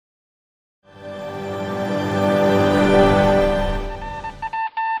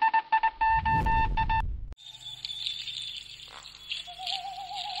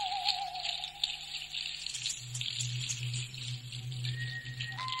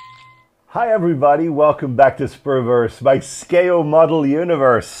Hi everybody, welcome back to Spurverse, my scale model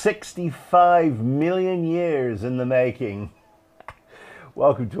universe, 65 million years in the making.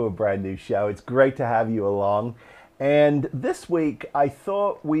 Welcome to a brand new show. It's great to have you along. And this week I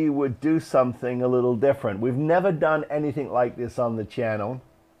thought we would do something a little different. We've never done anything like this on the channel.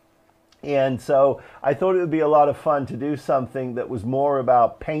 And so I thought it would be a lot of fun to do something that was more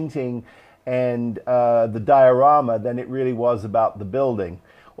about painting and the diorama than it really was about the building.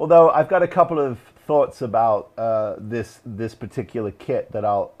 Although I've got a couple of thoughts about this particular kit that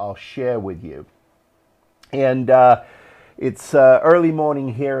I'll share with you. And it's early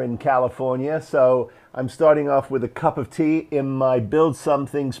morning here in California, so I'm starting off with a cup of tea in my Build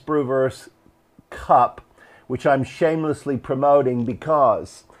Something Spruverse cup, which I'm shamelessly promoting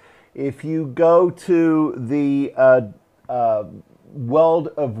because if you go to the World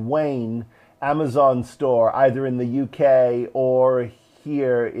of Wayne Amazon store, either in the UK or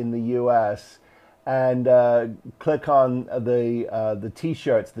here in the US, and click on the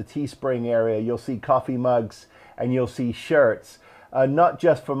t-shirts, the Teespring area, you'll see coffee mugs and you'll see shirts, not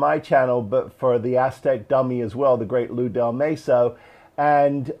just for my channel but for the Aztec dummy as well, the great Lou Del Meso.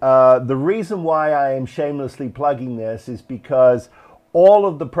 And the reason why I am shamelessly plugging this is because all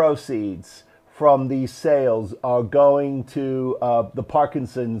of the proceeds from these sales are going to the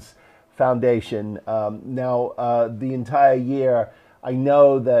Parkinson's Foundation. The entire year I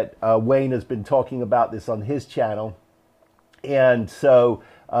know that Wayne has been talking about this on his channel, and so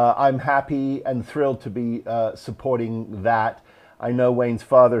I'm happy and thrilled to be supporting that. I know Wayne's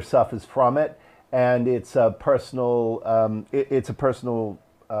father suffers from it, and it's a personal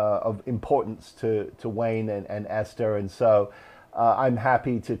of importance to Wayne and Esther, and so I'm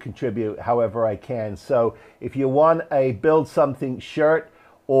happy to contribute however I can. So if you want a Build Something shirt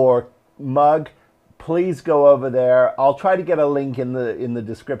or mug, please go over there. I'll try to get a link in the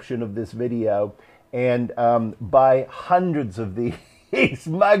description of this video, and buy hundreds of these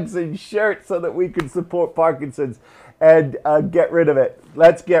mugs and shirts so that we can support Parkinson's and get rid of it.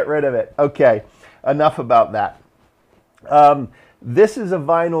 Let's get rid of it. Okay, enough about that. This is a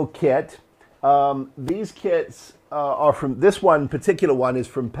vinyl kit. These kits are from, this particular one is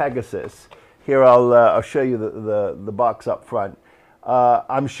from Pegasus. Here, I'll show you the box up front.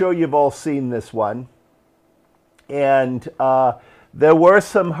 I'm sure you've all seen this one, and there were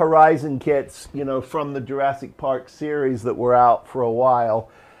some Horizon kits, you know, from the Jurassic Park series that were out for a while,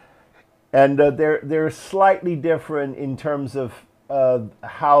 and they're slightly different in terms of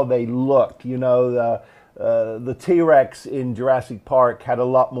how they look. You know, the T-Rex in Jurassic Park had a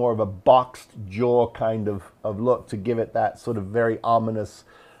lot more of a boxed jaw kind of look to give it that sort of very ominous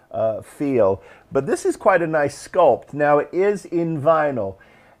feel. But this is quite a nice sculpt. Now, it is in vinyl,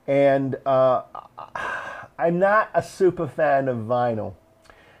 and I'm not a super fan of vinyl.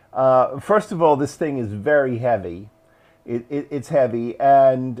 First of all, this thing is very heavy. It's heavy,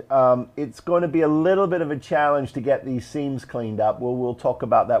 and it's going to be a little bit of a challenge to get these seams cleaned up. We'll talk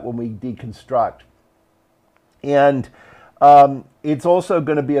about that when we deconstruct. And it's also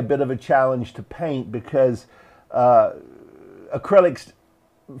going to be a bit of a challenge to paint because acrylics,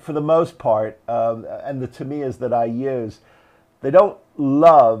 for the most part, and the Tamiya's that I use, they don't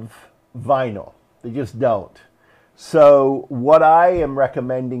love vinyl. They just don't. So what I am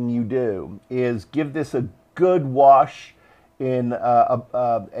recommending you do is give this a good wash in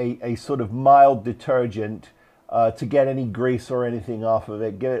a sort of mild detergent to get any grease or anything off of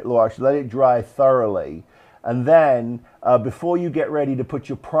it. Get it washed, let it dry thoroughly, and then before you get ready to put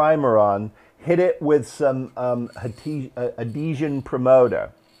your primer on, hit it with some adhesion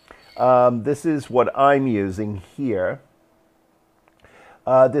promoter. This is what I'm using here.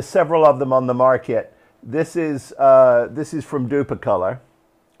 There's several of them on the market. This is from Dupacolor,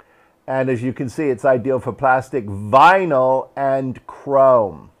 and as you can see, it's ideal for plastic, vinyl, and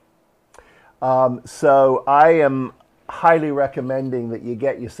chrome. So I am highly recommending that you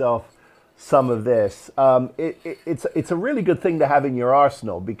get yourself some of this. It's a really good thing to have in your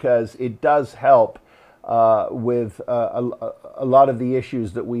arsenal because it does help with a lot of the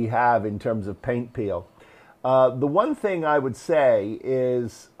issues that we have in terms of paint peel. The one thing I would say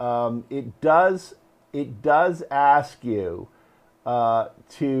is it does ask you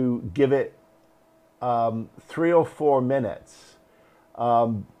to give it 3 or 4 minutes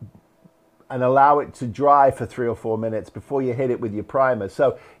and allow it to dry for 3 or 4 minutes before you hit it with your primer.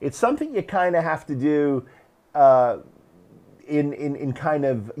 So it's something you kind of have to do in kind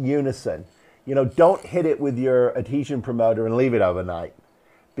of unison. You know, don't hit it with your adhesion promoter and leave it overnight,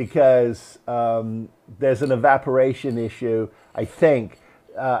 because there's an evaporation issue, I think,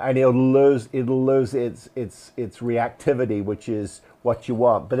 and it'll lose its reactivity, which is what you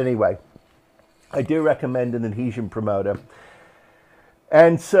want. But anyway, I do recommend an adhesion promoter.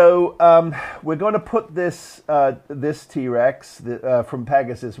 And so we're going to put this this T-Rex from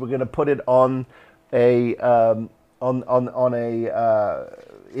Pegasus. We're going to put it on a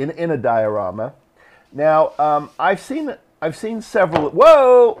in a diorama. Now I've seen several.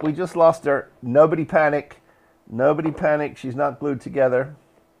 Whoa! We just lost her. Nobody panic. Nobody panic. She's not glued together.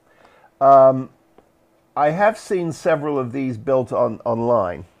 I have seen several of these built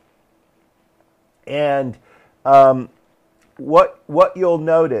online, and what you'll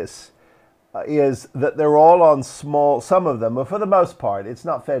notice is that they're all on small, some of them, but for the most part, it's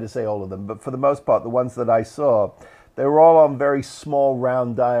not fair to say all of them, but for the most part, the ones that I saw, they were all on very small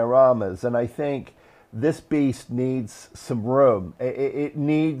round dioramas. And I think this beast needs some room.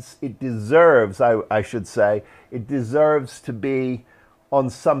 It deserves, I should say, it deserves to be on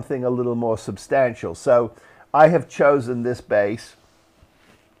something a little more substantial. So I have chosen this base,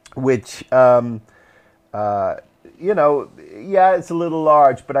 which, you know, yeah, it's a little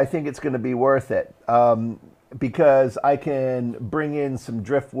large, but I think it's going to be worth it because I can bring in some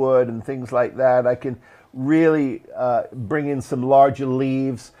driftwood and things like that. I can really bring in some larger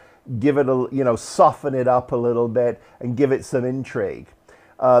leaves, give it a, you know, soften it up a little bit and give it some intrigue.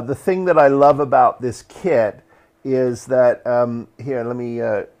 The thing that I love about this kit is that, here,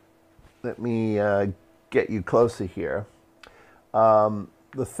 let me get you closer here.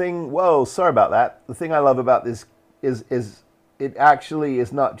 The thing, whoa, sorry about that. The thing I love about this is it actually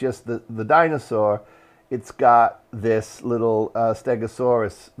is not just the dinosaur. It's got this little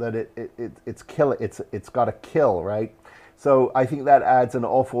stegosaurus that it's got a kill, right? So I think that adds an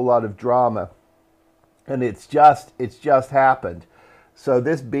awful lot of drama, and it's just happened. So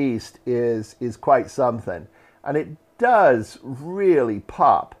this beast is quite something, and it does really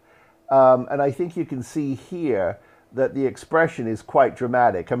pop. And I think you can see here that the expression is quite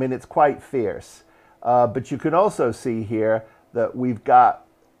dramatic. I mean, it's quite fierce. But you can also see here that we've got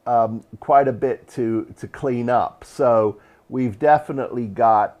quite a bit to clean up. So we've definitely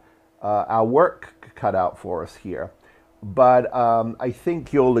got our work cut out for us here. But I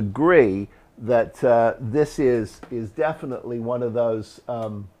think you'll agree that this is definitely one of those.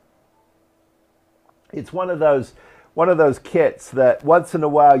 It's one of those kits that once in a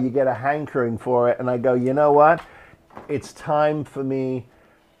while you get a hankering for it, and I go, you know what? It's time for me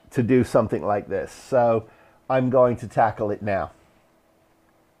to do something like this. So I'm going to tackle it now.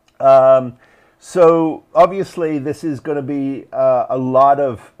 So obviously this is going to be a lot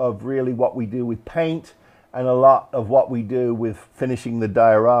of really what we do with paint and a lot of what we do with finishing the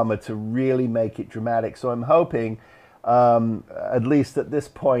diorama to really make it dramatic. So I'm hoping, at least at this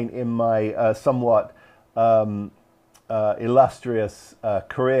point in my somewhat illustrious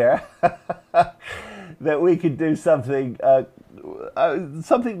career, that we could do something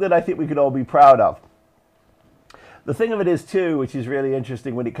something that I think we could all be proud of. The thing of it is, too, which is really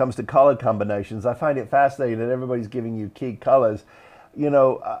interesting when it comes to color combinations, I find it fascinating that everybody's giving you key colors. You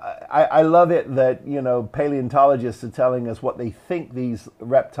know, I love it that, you know, paleontologists are telling us what they think these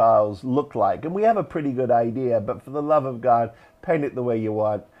reptiles look like. And we have a pretty good idea, but for the love of God, paint it the way you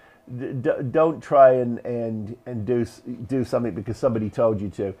want. Don't try and do something because somebody told you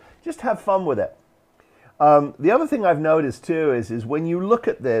to. Just have fun with it. The other thing I've noticed too is when you look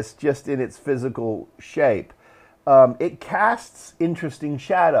at this just in its physical shape, it casts interesting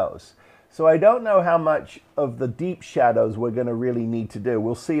shadows. So I don't know how much of the deep shadows we're going to really need to do.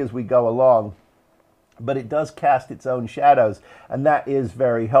 We'll see as we go along. But it does cast its own shadows, and that is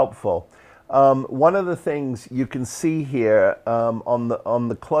very helpful. One of the things you can see here on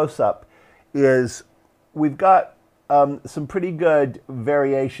the close-up is we've got some pretty good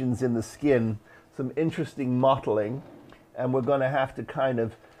variations in the skin, some interesting mottling, and we're going to have to kind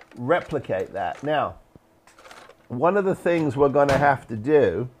of replicate that. Now, one of the things we're going to have to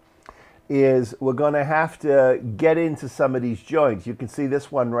do is we're going to have to get into some of these joints. You can see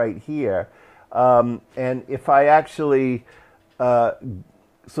this one right here. And if I actually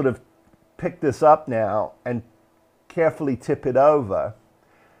sort of pick this up now and carefully tip it over,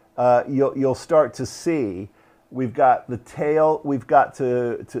 you'll start to see we've got the tail we've got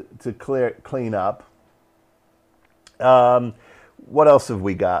to clean up. What else have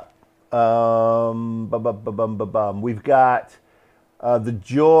we got? We've got the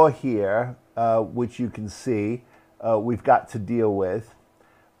jaw here, which you can see we've got to deal with.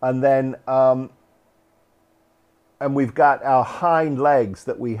 And then and we've got our hind legs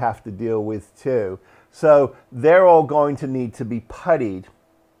that we have to deal with too. So they're all going to need to be puttied.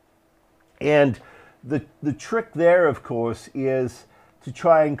 And the trick there, of course, is to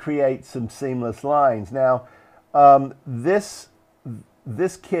try and create some seamless lines. Now, this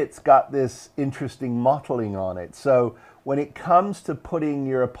this kit's got this interesting mottling on it. So when it comes to putting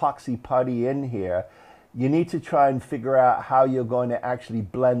your epoxy putty in here, you need to try and figure out how you're going to actually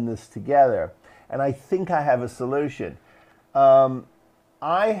blend this together. And I think I have a solution.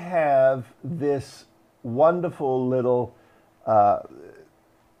 I have this wonderful little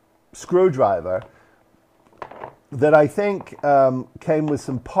screwdriver that I think came with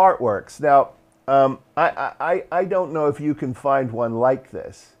some part works. Now, I don't know if you can find one like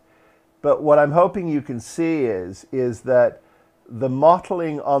this, but what I'm hoping you can see is that the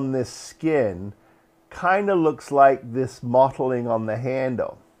mottling on this skin kind of looks like this mottling on the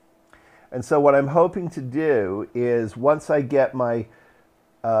handle. And so what I'm hoping to do is, once I get my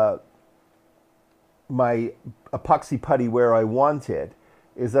my epoxy putty where I want it,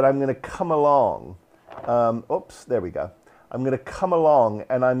 is that I'm going to come along. Oops, there we go. I'm going to come along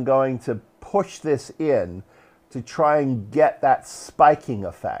and I'm going to push this in to try and get that spiking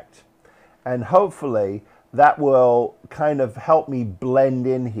effect. And hopefully that will kind of help me blend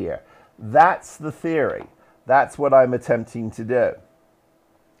in here. That's the theory. That's what I'm attempting to do.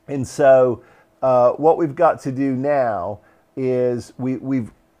 And so what we've got to do now is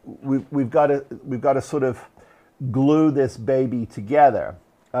we've got to sort of glue this baby together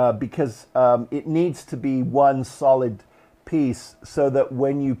because it needs to be one solid piece so that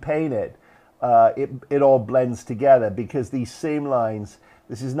when you paint it, it all blends together, because these seam lines,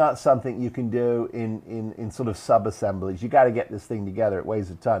 this is not something you can do in sort of sub-assemblies. You got to get this thing together. It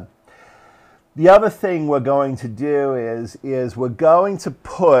weighs a ton. The other thing we're going to do is we're going to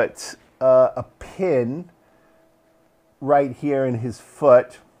put a pin right here in his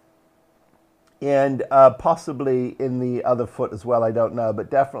foot, and possibly in the other foot as well, I don't know, but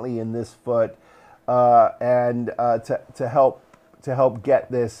definitely in this foot, and to help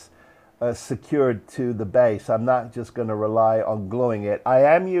get this secured to the base. I'm not just going to rely on gluing it. I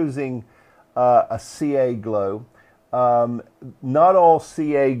am using a CA glue. Not all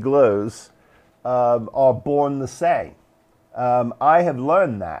CA glues are born the same. I have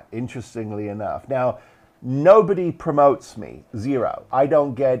learned that, interestingly enough. Now, nobody promotes me, zero. I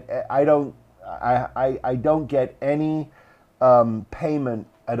don't get any payment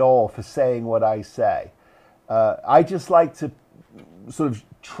at all for saying what I say. I just like to sort of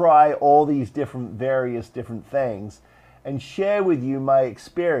try all these various different things and share with you my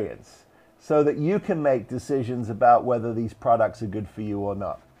experience so that you can make decisions about whether these products are good for you or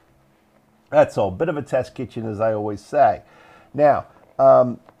not. That's all. Bit of a test kitchen, as I always say. Now,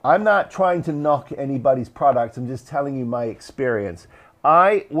 I'm not trying to knock anybody's products. I'm just telling you my experience.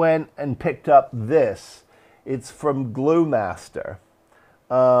 I went and picked up this. It's from Glue Master.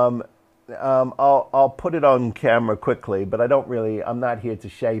 I'll put it on camera quickly, but I'm not here to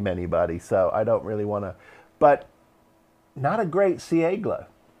shame anybody, so I don't really want to. But not a great CA glue.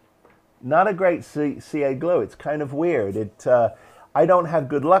 Not a great CA glue. It's kind of weird. I don't have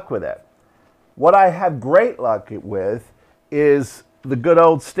good luck with it. What I have great luck with is the good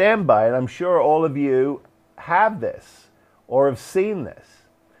old standby, and I'm sure all of you have this or have seen this.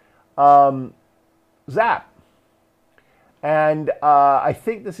 Zap. And I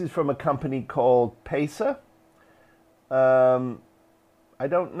think this is from a company called Pegasus. I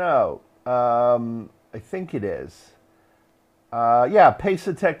don't know. I think it is. Yeah,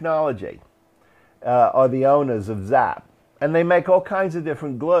 Pegasus Technology are the owners of Zap. And they make all kinds of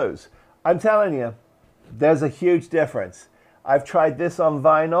different glues. I'm telling you, there's a huge difference. I've tried this on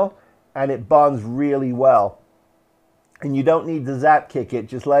vinyl, and it bonds really well. And you don't need to zap kick it.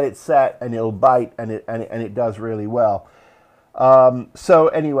 Just let it set, and it'll bite, and it does really well. So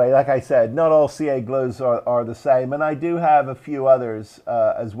anyway, like I said, not all CA glues are the same, and I do have a few others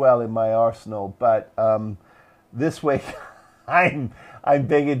as well in my arsenal. But this week, I'm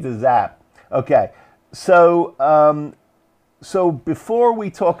big into Zap. Okay, so so before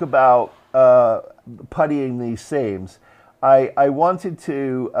we talk about puttying these seams, I wanted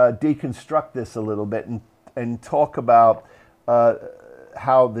to deconstruct this a little bit and talk about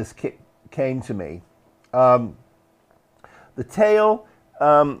how this kit came to me. The tail,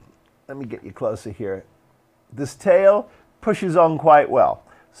 let me get you closer here. This tail pushes on quite well.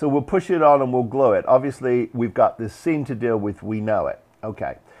 So we'll push it on and we'll glue it. Obviously, we've got this seam to deal with. We know it.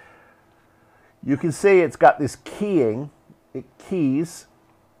 Okay. You can see it's got this keying. It keys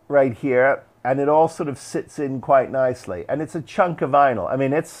right here, and it all sort of sits in quite nicely. And it's a chunk of vinyl. I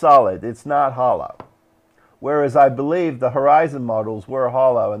mean, it's solid. It's not hollow. Whereas I believe the Horizon models were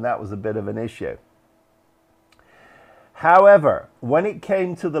hollow, and that was a bit of an issue. However, when it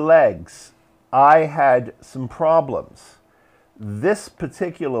came to the legs, I had some problems. This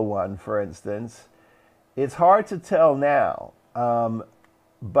particular one, for instance, it's hard to tell now,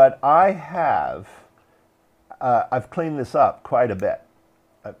 but I've cleaned this up quite a bit.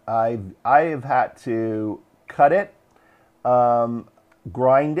 I have had to cut it,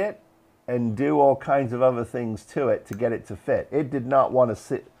 grind it, and do all kinds of other things to it to get it to fit. It did not want to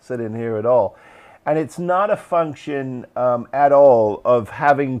sit in here at all. And it's not a function at all of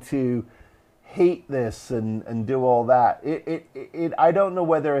having to heat this and do all that. I don't know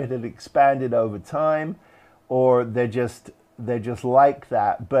whether it had expanded over time or they're just like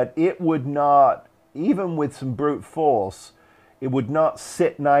that, but it would not, even with some brute force, it would not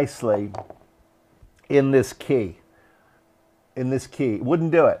sit nicely in this key. It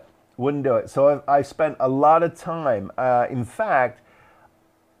wouldn't do it. Wouldn't do it. So I spent a lot of time. In fact,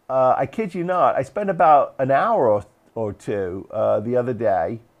 I kid you not, I spent about an hour or two the other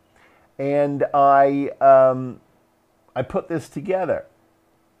day, and I put this together.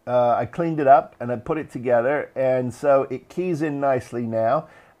 I cleaned it up and I put it together, and so it keys in nicely now,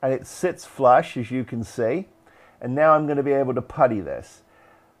 and it sits flush, as you can see. And now I'm going to be able to putty this.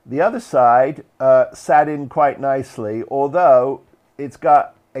 The other side sat in quite nicely, although it's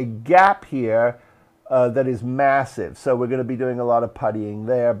got a gap here that is massive. So we're going to be doing a lot of puttying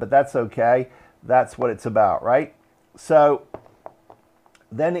there, but that's okay. That's what it's about, right? So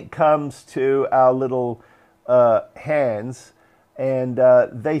then it comes to our little hands, and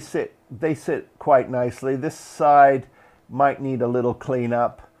they sit quite nicely. This side might need a little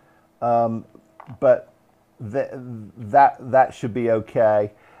cleanup, but that should be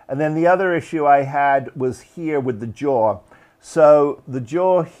okay. And then the other issue I had was here with the jaw. So the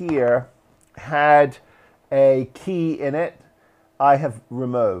jaw here had a key in it. I have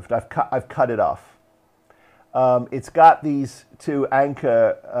removed. I've cut it off. It's got these two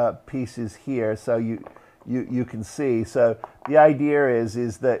anchor pieces here, so you can see. So the idea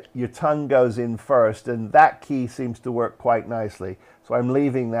is that your tongue goes in first, and that key seems to work quite nicely. So I'm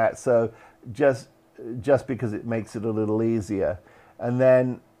leaving that, so just because it makes it a little easier. And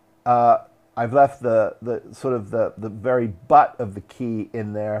then I've left the very butt of the key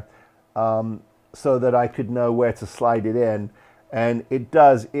in there, so that I could know where to slide it in. And it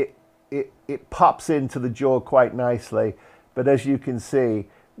does, it pops into the jaw quite nicely. But as you can see,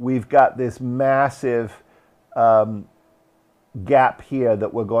 we've got this massive gap here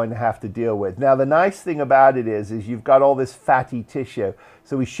that we're going to have to deal with. Now, the nice thing about it is you've got all this fatty tissue.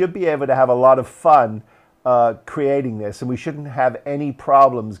 So we should be able to have a lot of fun creating this, and we shouldn't have any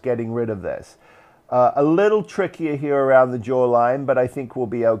problems getting rid of this. A little trickier here around the jawline, but I think we'll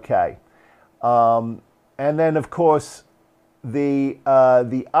be okay. And then, of course, the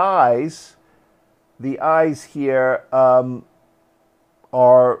eyes here are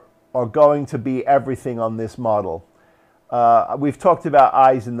going to be everything on this model. We've talked about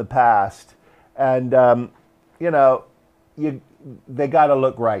eyes in the past, and you know, they got to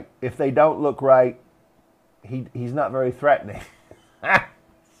look right. If they don't look right, he's not very threatening.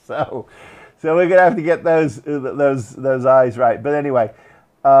 So we're gonna have to get those eyes right. But anyway,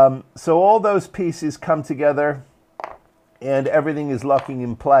 so all those pieces come together, and everything is locking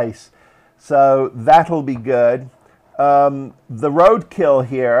in place. So that'll be good. The roadkill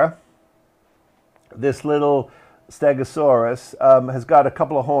here, this little Stegosaurus, has got a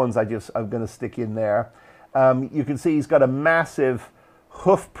couple of horns I'm going to stick in there. You can see he's got a massive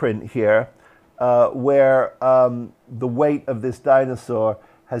hoof print here, where the weight of this dinosaur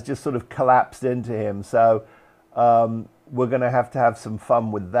has just sort of collapsed into him. So we're going to have some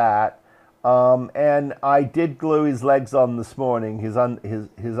fun with that. And I did glue his legs on this morning, his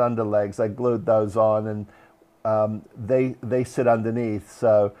underlegs. I glued those on, and they sit underneath,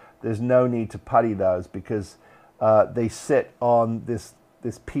 so there's no need to putty those because they sit on this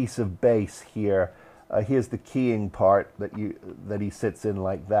piece of base here. Here's the keying part that he sits in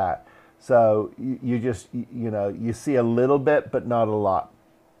like that. So you just, you see a little bit, but not a lot.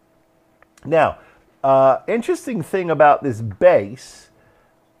 Now, interesting thing about this base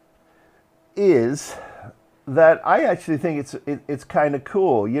is that I actually think it's kind of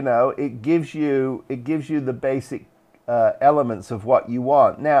cool. It gives you the basic elements of what you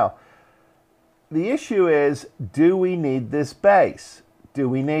want. Now, the issue is, do we need this base? Do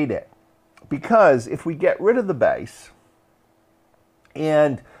we need it? Because if we get rid of the base,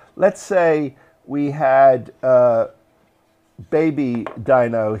 and let's say we had baby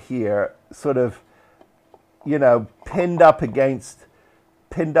dino here, sort of, pinned up against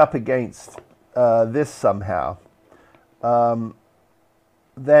this somehow,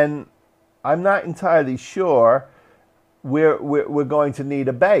 then I'm not entirely sure we're going to need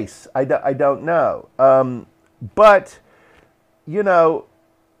a base. I don't know. But,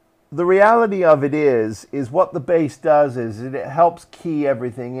 the reality of it is what the base does is it helps key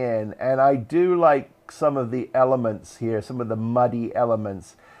everything in. And I do like some of the elements here, some of the muddy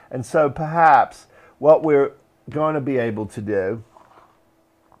elements. And so perhaps what we're going to be able to do,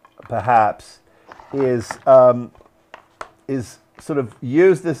 perhaps, is sort of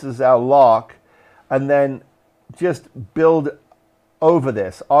use this as our lock and then just build over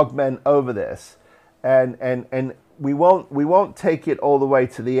this, augment over this. And we won't take it all the way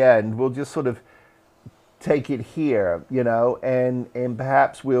to the end. We'll just sort of take it here, you know, and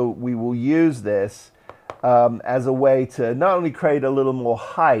perhaps we will use this as a way to not only create a little more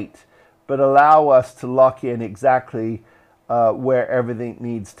height, but allow us to lock in exactly where everything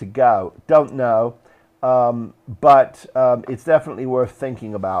needs to go. Don't know, but it's definitely worth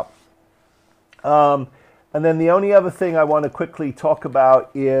thinking about. And then the only other thing I want to quickly talk about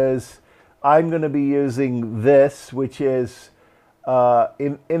is I'm going to be using this, which is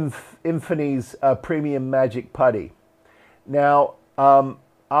Infini's Premium Magic Putty. Now,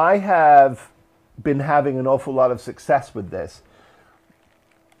 I have been having an awful lot of success with this.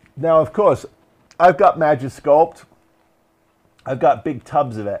 Now, of course, I've got Magisculpt. I've got big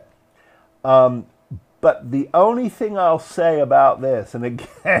tubs of it. But the only thing I'll say about this, and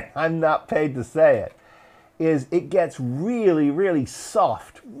again, I'm not paid to say it, is it gets really, really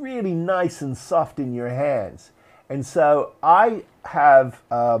soft, really nice and soft in your hands. And so I have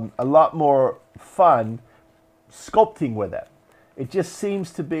a lot more fun sculpting with it. It just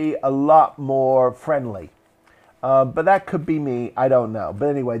seems to be a lot more friendly. But that could be me, I don't know. But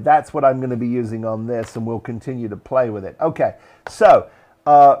anyway, that's what I'm going to be using on this, and we'll continue to play with it. Okay, so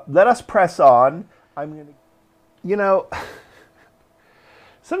let us press on. I'm going to, you know,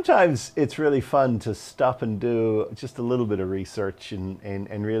 sometimes it's really fun to stop and do just a little bit of research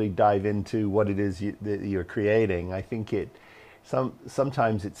and really dive into what it is that you're creating. I think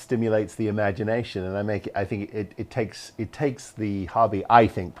sometimes it stimulates the imagination, and I think it takes the hobby, I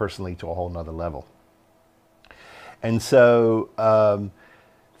think personally, to a whole nother level. And so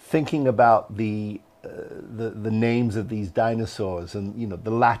thinking about the names of these dinosaurs, and you know, the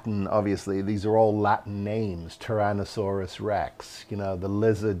Latin, obviously these are all Latin names. Tyrannosaurus Rex, you know, the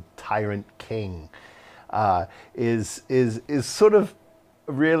lizard tyrant king, is sort of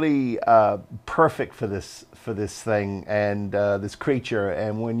really perfect for this thing and this creature.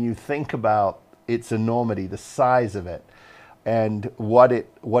 And when you think about its enormity, the size of it, and what it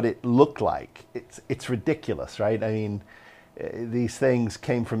looked like, it's ridiculous, right? I mean, these things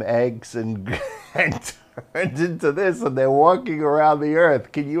came from eggs and turned into this, and they're walking around the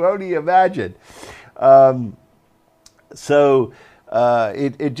earth. Can you only imagine? So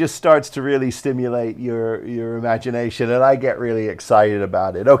it just starts to really stimulate your imagination, and I get really excited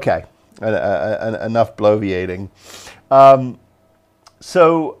about it. Okay, enough bloviating.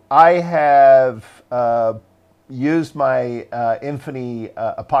 So I have used my Infini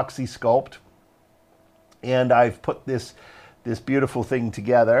epoxy sculpt, and I've put this beautiful thing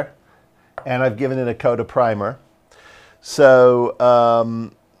together, and I've given it a coat of primer. So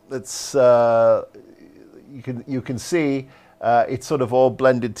it's you can see it's sort of all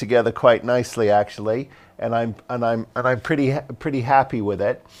blended together quite nicely, actually, and I'm pretty happy with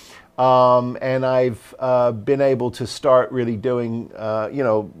it. And I've been able to start really doing you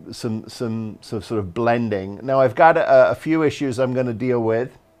know, some sort of blending. Now I've got a few issues I'm going to deal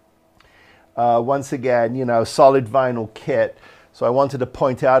with. Once again, you know, solid vinyl kit. So I wanted to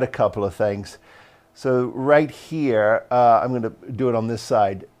point out a couple of things. So right here, I'm going to do it on this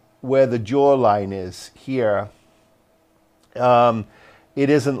side, where the jawline is here. It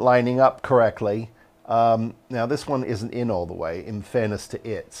isn't lining up correctly. Now this one isn't in all the way, in fairness to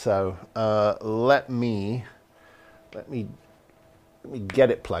it. So let me get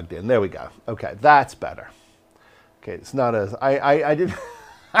it plugged in. There we go. Okay, that's better. Okay, it's not as I did.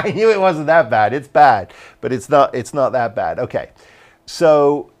 I knew it wasn't that bad. It's bad, but it's not that bad. Okay,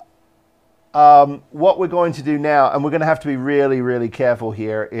 so what we're going to do now, and we're going to have to be really, really careful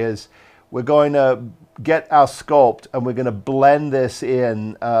here, is we're going to get our sculpt and we're going to blend this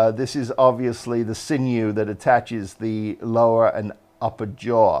in. This is obviously the sinew that attaches the lower and upper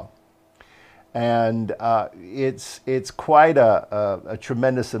jaw. And it's quite a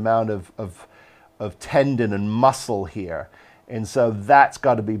tremendous amount of tendon and muscle here. And so that's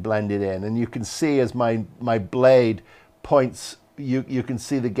got to be blended in. And you can see as my blade points, you can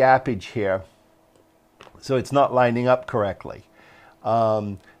see the gappage here. So it's not lining up correctly.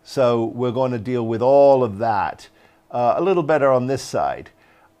 So we're going to deal with all of that a little better on this side.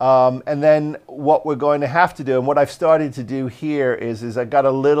 And then what we're going to have to do, and what I've started to do here is I've got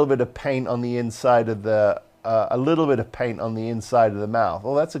a little bit of paint on the inside of the a little bit of paint on the inside of the mouth.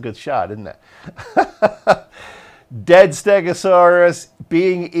 Well, that's a good shot, isn't it? Dead Stegosaurus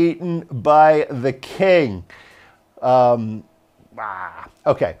being eaten by the king. Okay,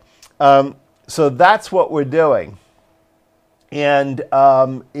 so that's what we're doing. And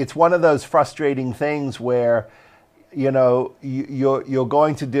it's one of those frustrating things where, you know, you're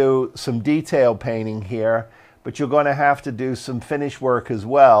going to do some detail painting here, but you're going to have to do some finish work as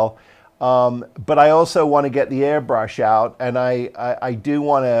well. But I also want to get the airbrush out, and I do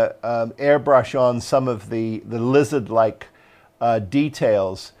want to airbrush on some of the lizard-like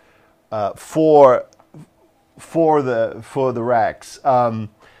details for the Rex,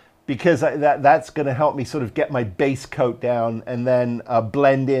 because that's going to help me sort of get my base coat down, and then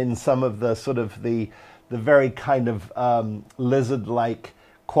blend in some of the sort of the very kind of lizard-like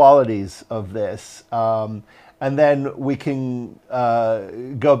qualities of this. And then we can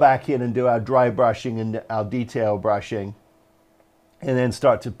go back in and do our dry brushing and our detail brushing, and then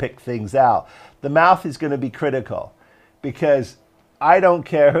start to pick things out. The mouth is going to be critical, because I don't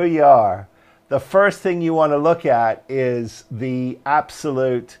care who you are. The first thing you want to look at is the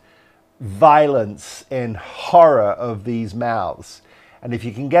absolute violence and horror of these mouths. And if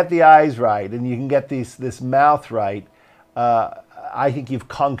you can get the eyes right and you can get this mouth right, I think you've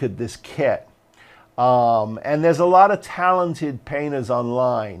conquered this kit. And there's a lot of talented painters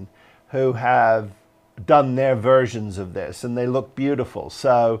online who have done their versions of this, and they look beautiful.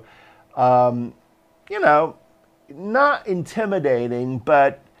 So, you know, not intimidating,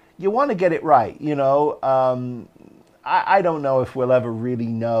 but you want to get it right. You know, I don't know if we'll ever really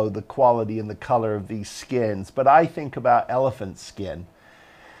know the quality and the color of these skins, but I think about elephant skin.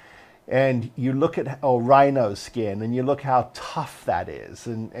 And you look at rhino skin, and you look how tough that is,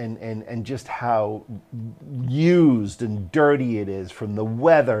 and just how used and dirty it is from the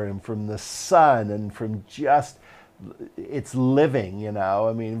weather and from the sun and from just its living, you know.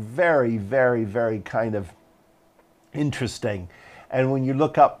 I mean, very, very, very kind of interesting. And when you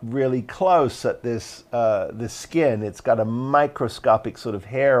look up really close at this skin, it's got a microscopic sort of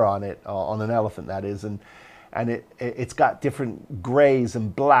hair on it, on an elephant that is, and it's got different grays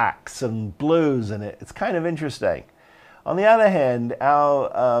and blacks and blues in it. It's kind of interesting. On the other hand,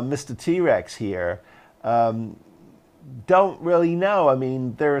 our Mr. T-Rex here, don't really know. I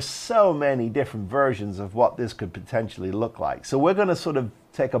mean, there are so many different versions of what this could potentially look like. So we're going to sort of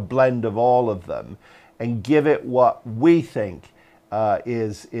take a blend of all of them and give it what we think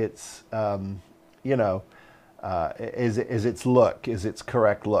is its, you know, is its look, is its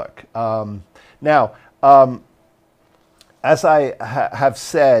correct look. Now, as I have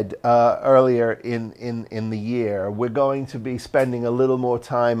said earlier in the year, we're going to be spending a little more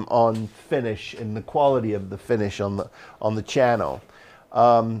time on finish and the quality of the finish on the channel.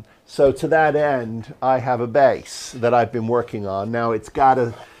 So to that end, I have a base that I've been working on. Now it's got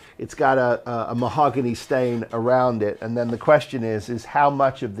a mahogany stain around it, and then the question is how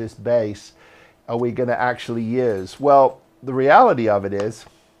much of this base are we going to actually use? Well, the reality of it is,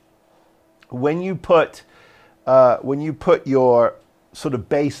 when you put your sort of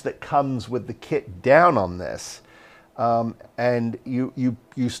base that comes with the kit down on this, and you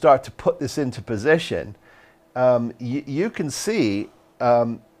start to put this into position, you can see,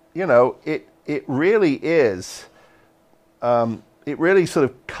 you know, it really is. It really sort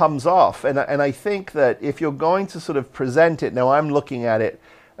of comes off, and I think that if you're going to sort of present it, now I'm looking at it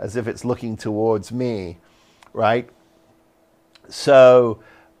as if it's looking towards me, right? So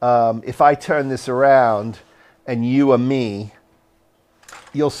if I turn this around and you are me,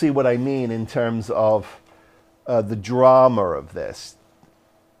 you'll see what I mean in terms of the drama of this.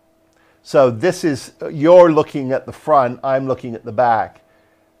 So this is, you're looking at the front, I'm looking at the back,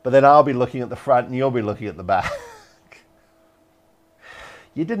 but then I'll be looking at the front and you'll be looking at the back.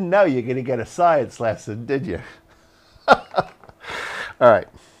 You didn't know you're going to get a science lesson, did you? All right.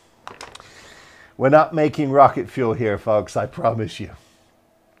 We're not making rocket fuel here, folks, I promise you.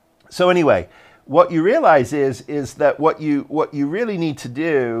 So anyway, what you realize is that what you really need to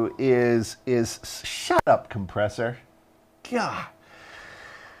do is shut up, compressor. God.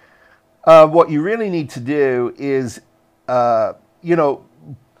 What you really need to do is, you know,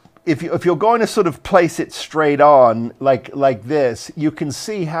 if you're going to sort of place it straight on like this, you can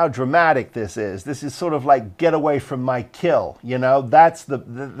see how dramatic this is. This is sort of like, get away from my kill, you know. That's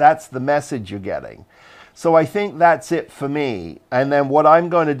the message you're getting. So I think that's it for me. And then what I'm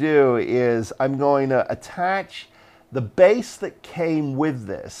going to do is I'm going to attach the base that came with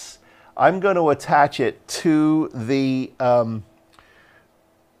this. I'm going to attach it to the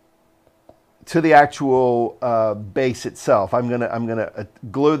to the actual base itself. I'm gonna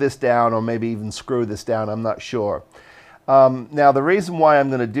glue this down, or maybe even screw this down. I'm not sure. Now the reason why I'm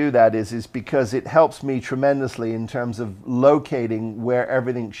going to do that is because it helps me tremendously in terms of locating where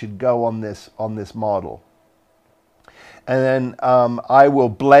everything should go on this model. And then I will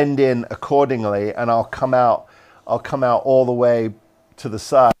blend in accordingly, and I'll come out all the way to the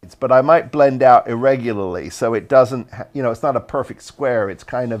sides. But I might blend out irregularly, so it doesn't, you know, it's not a perfect square. It's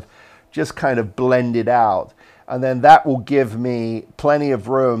just kind of blended out, and then that will give me plenty of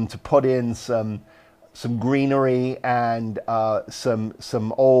room to put in some greenery and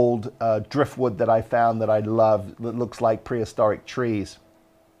some old driftwood that I found that I love, that looks like prehistoric trees.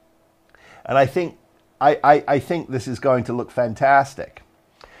 And I think this is going to look fantastic.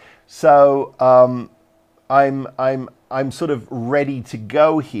 So I'm sort of ready to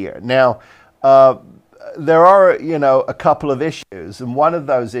go here. Now there are, you know, a couple of issues, and one of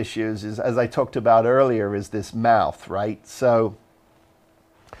those issues is, as I talked about earlier, is this mouth, right? So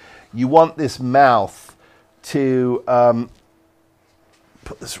you want this mouth to,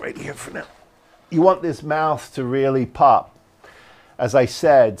 put this right here for now. You want this mouth to really pop, as I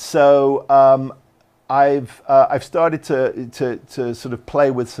said. So I've started to sort of play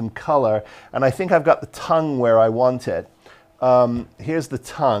with some color, and I think I've got the tongue where I want it. Here's the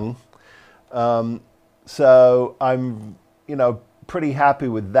tongue. So I'm, you know, pretty happy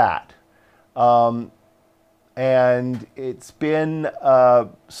with that. And it's been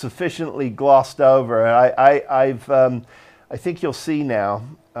sufficiently glossed over. I think you'll see now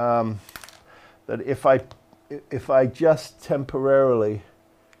that if I just temporarily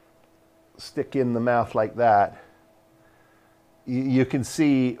stick in the mouth like that, you can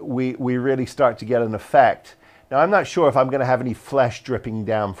see we really start to get an effect. Now I'm not sure if I'm going to have any flesh dripping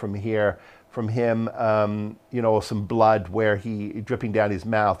down from here from him, you know, or some blood where dripping down his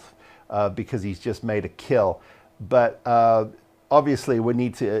mouth. Because he's just made a kill. But obviously we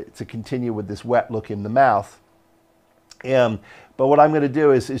need to continue with this wet look in the mouth. But what I'm going to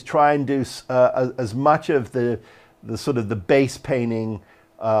do is try and do as much of the sort of the base painting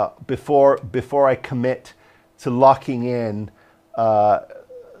before I commit to locking in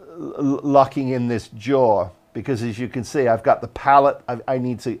this jaw. Because as you can see, I've got the palette I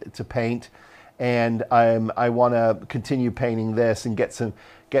need to paint, and I want to continue painting this and get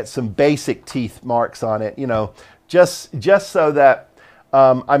some basic teeth marks on it, you know, just so that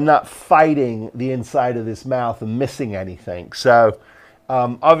I'm not fighting the inside of this mouth and missing anything. So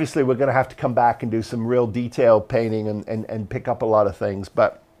obviously we're going to have to come back and do some real detailed painting and pick up a lot of things.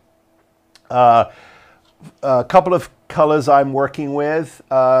 But a couple of colors I'm working with.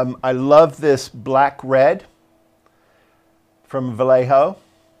 I love this black red from Vallejo.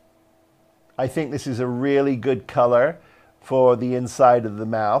 I think this is a really good color for the inside of the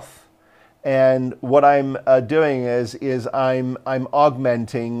mouth. And what I'm doing is I'm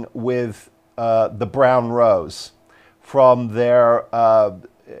augmenting with the brown rose from their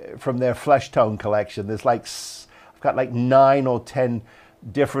flesh tone collection. There's like, I've got like 9 or 10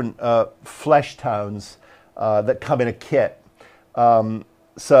 different flesh tones that come in a kit.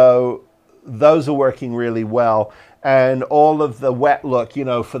 So those are working really well. And all of the wet look, you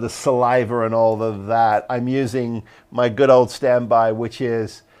know, for the saliva and all of that, I'm using my good old standby, which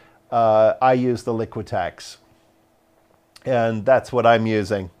is I use the Liquitex. And that's what I'm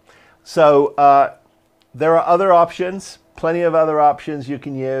using. So there are other options, plenty of other options you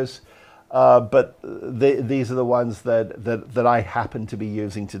can use. But these are the ones that I happen to be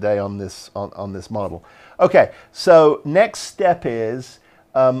using today on this model. Okay, so next step is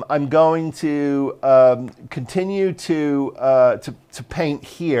I'm going to continue to paint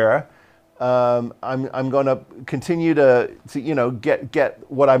here. I'm going to continue to you know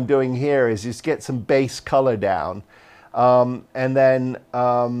get what I'm doing here is just get some base color down, and then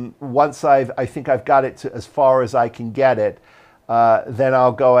once I think I've got it to as far as I can get it, then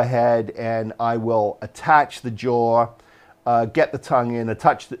I'll go ahead and I will attach the jaw, get the tongue in,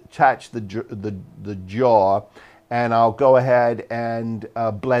 attach the jaw. And I'll go ahead and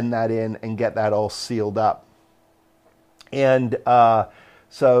blend that in and get that all sealed up. And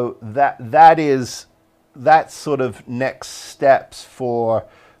so that's sort of next steps for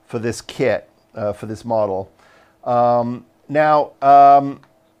this kit, for this model. Now,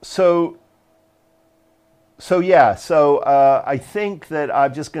 so I think that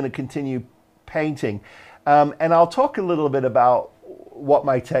I'm just going to continue painting, and I'll talk a little bit about what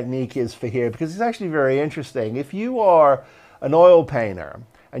my technique is for here, because it's actually very interesting. If you are an oil painter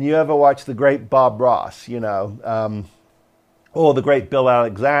and you ever watch the great Bob Ross, you know, or the great Bill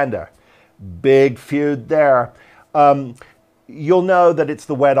Alexander, big feud there, you'll know that it's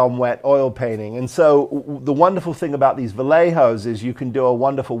the wet on wet oil painting. And so the wonderful thing about these Vallejos is you can do a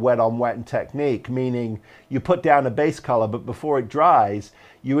wonderful wet on wet technique, meaning you put down a base color, but before it dries,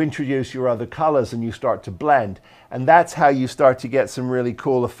 you introduce your other colors and you start to blend. And that's how you start to get some really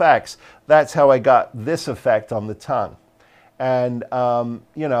cool effects. That's how I got this effect on the tongue. And,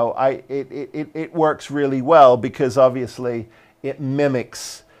 you know, it works really well because obviously it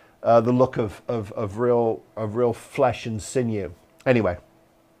mimics the look of real flesh and sinew. Anyway,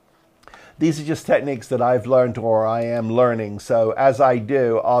 these are just techniques that I've learned or I am learning. So as I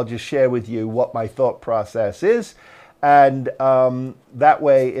do, I'll just share with you what my thought process is. And that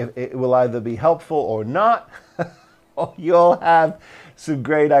way it will either be helpful or not, or you'll have some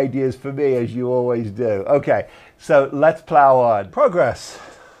great ideas for me, as you always do. Okay, so let's plow on. Progress.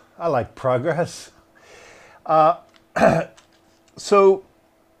 I like progress. So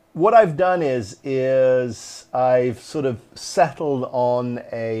what I've done is I've sort of settled on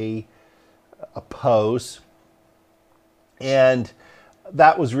a pose, and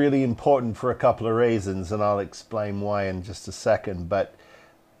that was really important for a couple of reasons, and I'll explain why in just a second. But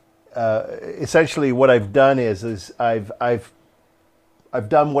essentially what I've done is I've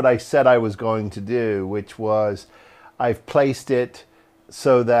done what I said I was going to do, which was I've placed it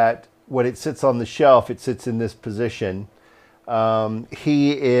so that when it sits on the shelf, it sits in this position.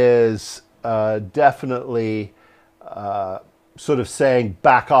 He is definitely sort of saying,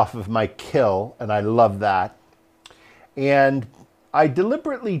 back off of my kill, and I love that. And I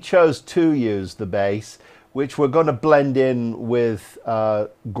deliberately chose to use the base, which we're going to blend in with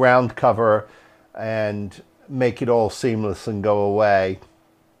ground cover and make it all seamless and go away.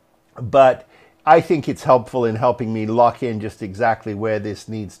 But I think it's helpful in helping me lock in just exactly where this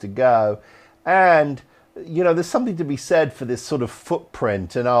needs to go. And you know, there's something to be said for this sort of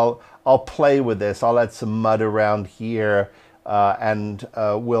footprint, and I'll play with this. I'll add some mud around here, and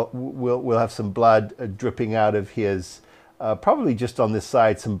we'll have some blood dripping out of his, probably just on this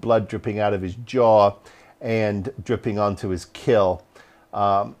side, some blood dripping out of his jaw and dripping onto his kill.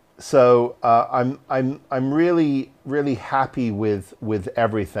 So I'm really happy with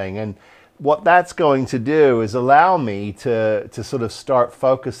everything, and what that's going to do is allow me to sort of start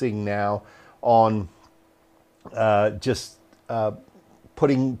focusing now on just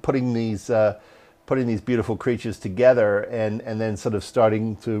putting these beautiful creatures together, and then sort of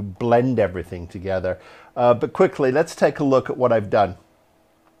starting to blend everything together. But quickly, let's take a look at what I've done.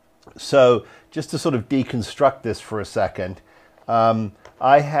 So just to sort of deconstruct this for a second,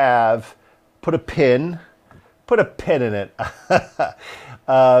 I have put a pin in it.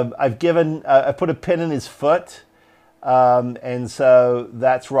 I put a pin in his foot, and so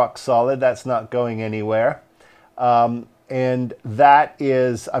that's rock solid. That's not going anywhere. And that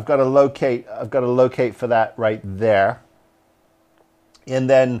is, I've got to locate for that right there. And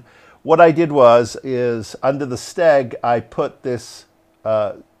then what I did is under the steg, I put this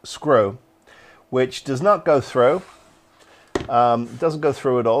screw, which does not go through. It doesn't go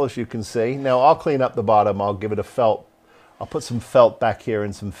through at all, as you can see. Now I'll clean up the bottom. I'll give it a felt. I'll put some felt back here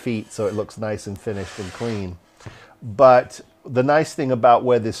and some feet so it looks nice and finished and clean. But the nice thing about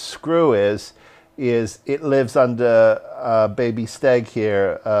where this screw is it lives under baby steg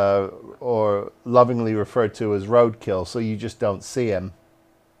here, or lovingly referred to as roadkill, so you just don't see him.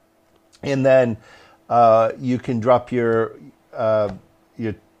 And then you can drop your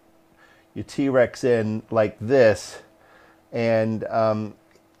T-Rex in like this, and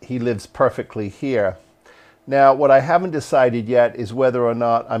he lives perfectly here. Now, what I haven't decided yet is whether or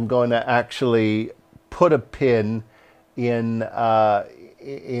not I'm going to actually put a pin in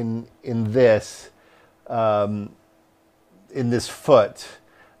this foot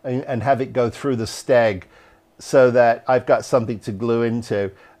and have it go through the steg, so that I've got something to glue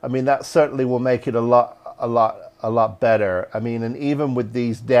into. I mean, that certainly will make it a lot better. I mean, and even with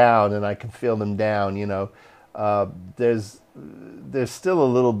these down, and I can feel them down, you know, there's still a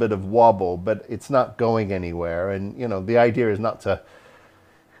little bit of wobble, but it's not going anywhere. And you know, the idea is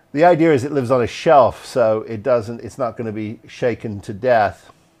it lives on a shelf, so it's not going to be shaken to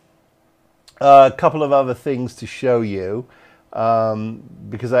death. A couple of other things to show you,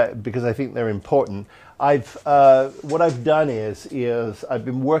 because I think they're important. What I've done is I've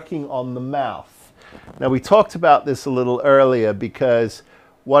been working on the mouth. Now, we talked about this a little earlier, because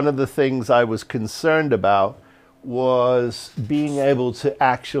one of the things I was concerned about was being able to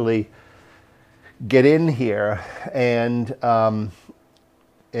actually get in here, and I'm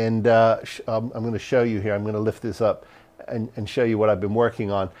going to show you here. I'm going to lift this up and show you what I've been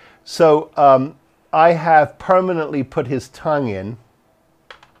working on. So I have permanently put his tongue in.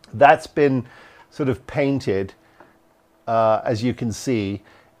 That's been sort of painted. as you can see,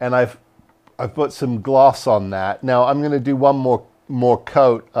 and I've put some gloss on that. Now I'm going to do one more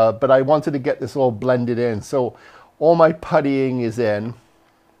coat, but I wanted to get this all blended in. So all my puttying is in,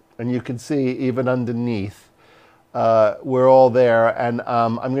 and you can see even underneath, we're all there. And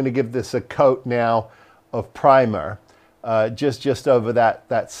I'm going to give this a coat now of primer, just over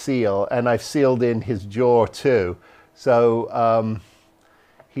that seal, and I've sealed in his jaw too. So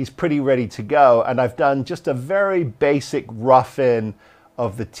he's pretty ready to go, and I've done just a very basic rough in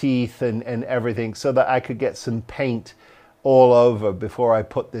of the teeth and everything so that I could get some paint all over before I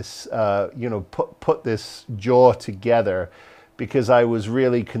put this, put this jaw together, because I was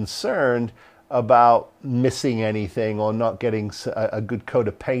really concerned about missing anything or not getting a good coat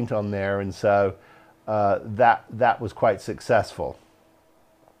of paint on there, and so that was quite successful.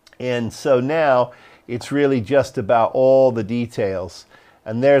 And so now it's really just about all the details,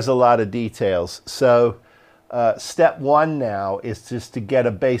 and there's a lot of details. So step one now is just to get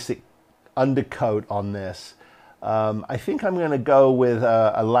a basic undercoat on this. I think I'm going to go with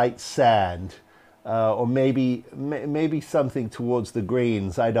a light sand, or maybe something towards the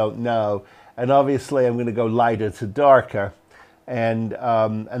greens. I don't know. And obviously I'm going to go lighter to darker, and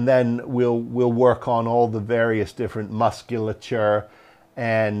then we'll work on all the various different musculature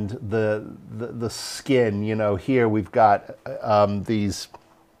and the skin. You know, here we've got these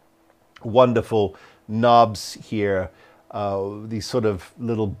wonderful knobs here, these sort of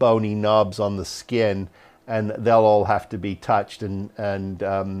little bony knobs on the skin, and they'll all have to be touched, and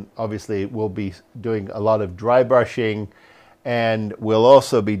obviously we'll be doing a lot of dry brushing, and we'll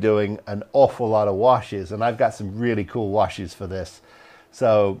also be doing an awful lot of washes, and I've got some really cool washes for this,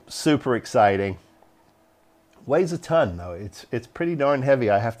 so super exciting. Weighs a ton though. It's pretty darn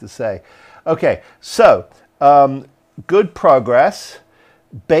heavy, I have to say. Okay, so good progress.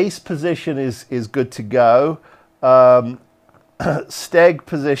 Base position is good to go. Steg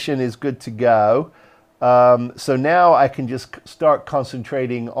position is good to go. So now I can just start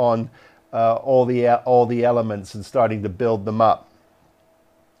concentrating on all the elements and starting to build them up.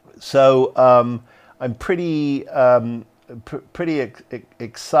 So I'm pretty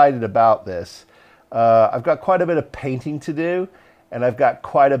excited about this. I've got quite a bit of painting to do, and I've got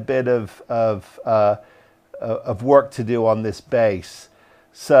quite a bit of work to do on this base.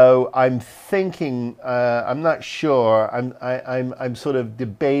 So I'm thinking, I'm not sure. I'm sort of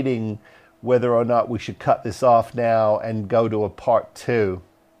debating whether or not we should cut this off now and go to a part two,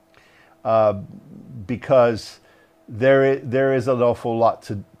 because there is an awful lot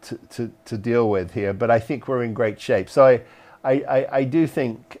to deal with here. But I think we're in great shape. So I do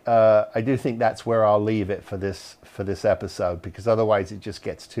think that's where I'll leave it for this episode, because otherwise it just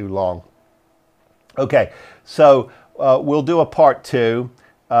gets too long. Okay, so we'll do a part two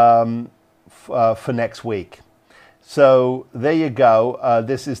for next week. So there you go.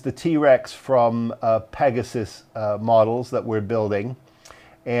 This is the T-Rex from Pegasus models that we're building,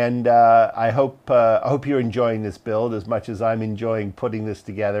 and I hope you're enjoying this build as much as I'm enjoying putting this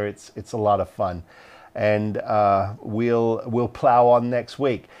together. It's a lot of fun, and we'll plow on next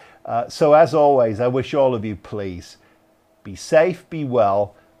week. So as always, I wish all of you, please be safe, be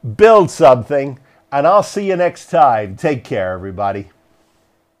well, build something, and I'll see you next time. Take care, everybody.